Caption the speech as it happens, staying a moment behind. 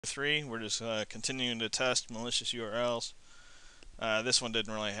3. We're just continuing to test malicious URLs. This one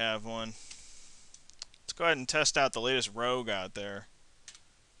didn't really have one. Let's go ahead and test out the latest rogue out there.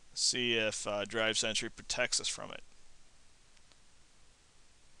 See if DriveSentry protects us from it.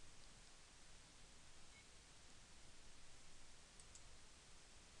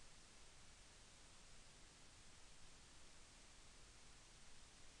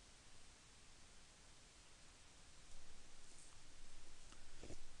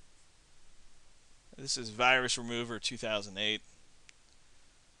 This is Virus Remover 2008.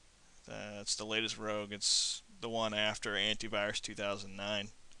 That's the latest rogue. It's the one after Antivirus 2009.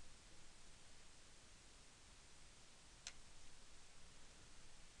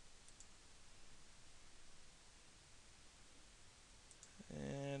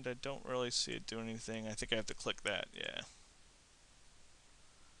 And I don't really see it doing anything. I think I have to click that, yeah.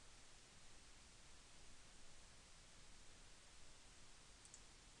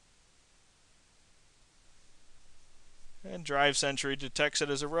 And DriveSentry detects it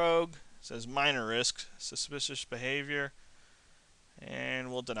as a rogue. It says minor risk, suspicious behavior,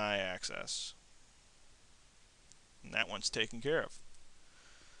 and will deny access. And that one's taken care of.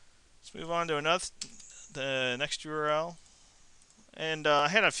 Let's move on to the next URL. And I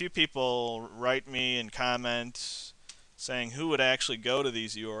had a few people write me and comment saying who would actually go to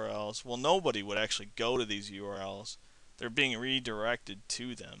these URLs. Well, nobody would actually go to these URLs. They're being redirected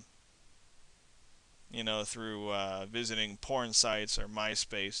to them. You know, through visiting porn sites or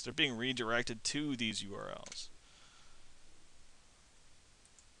MySpace. They're being redirected to these URLs.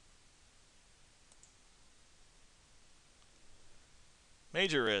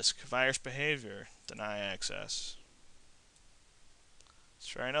 Major risk, virus behavior, deny access. Let's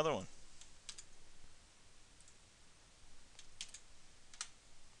try another one.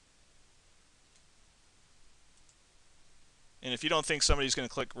 And if you don't think somebody's going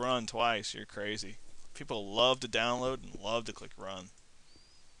to click run twice, you're crazy. People love to download and love to click run.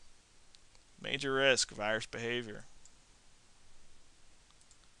 Major risk, virus behavior.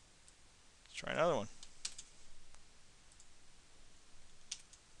 Let's try another one.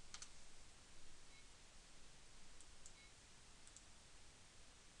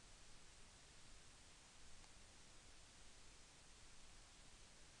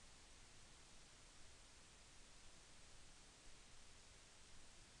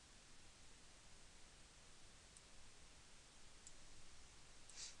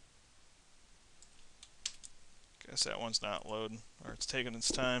 Guess that one's not loading, or it's taking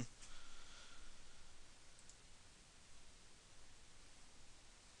its time.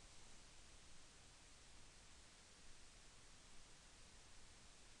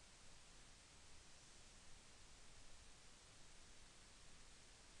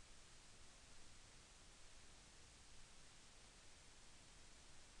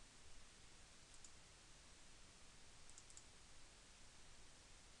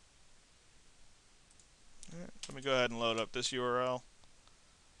 Right, let me go ahead and load up this URL.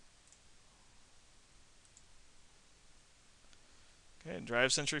 Okay,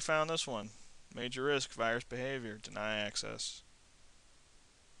 DriveSentry found this one. Major risk, virus behavior, deny access.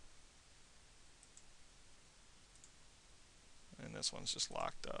 And this one's just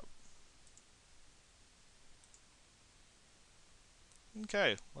locked up.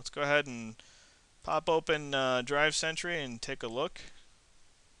 Okay, let's go ahead and pop open DriveSentry and take a look.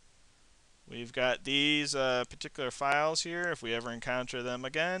 We've got these particular files here. If we ever encounter them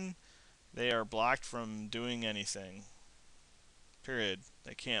again, they are blocked from doing anything. Period.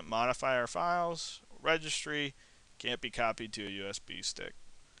 They can't modify our files. Registry can't be copied to a USB stick.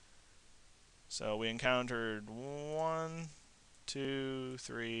 So we encountered 1, 2,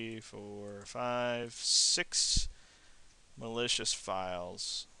 3, 4, 5, 6 malicious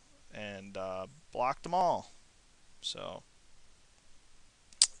files and blocked them all. So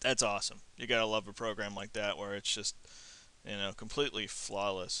that's awesome. You gotta love a program like that where it's just, you know, completely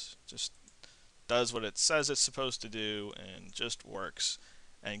flawless. Just does what it says it's supposed to do and just works.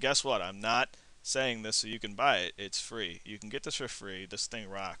 And guess what? I'm not saying this so you can buy it. It's free. You can get this for free. This thing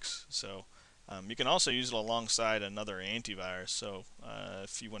rocks. So you can also use it alongside another antivirus. So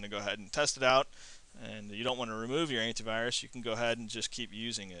if you want to go ahead and test it out and you don't want to remove your antivirus, you can go ahead and just keep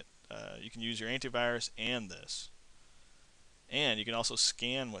using it. You can use your antivirus and this. And you can also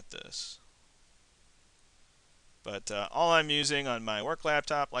scan with this. But all I'm using on my work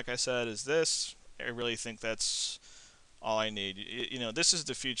laptop, like I said, is this. I really think that's all I need. You know, this is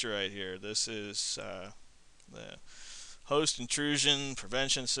the future right here. This is the host intrusion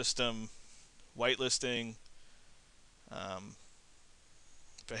prevention system, whitelisting,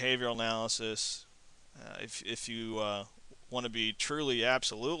 behavioral analysis. If you want to be truly,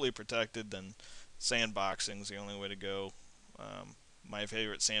 absolutely protected, then sandboxing is the only way to go. My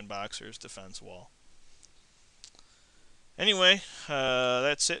favorite sandboxer is Defense Wall. Anyway,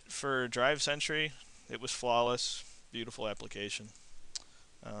 that's it for DriveSentry. It was flawless, beautiful application.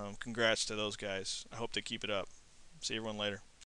 Congrats to those guys. I hope they keep it up. See everyone later.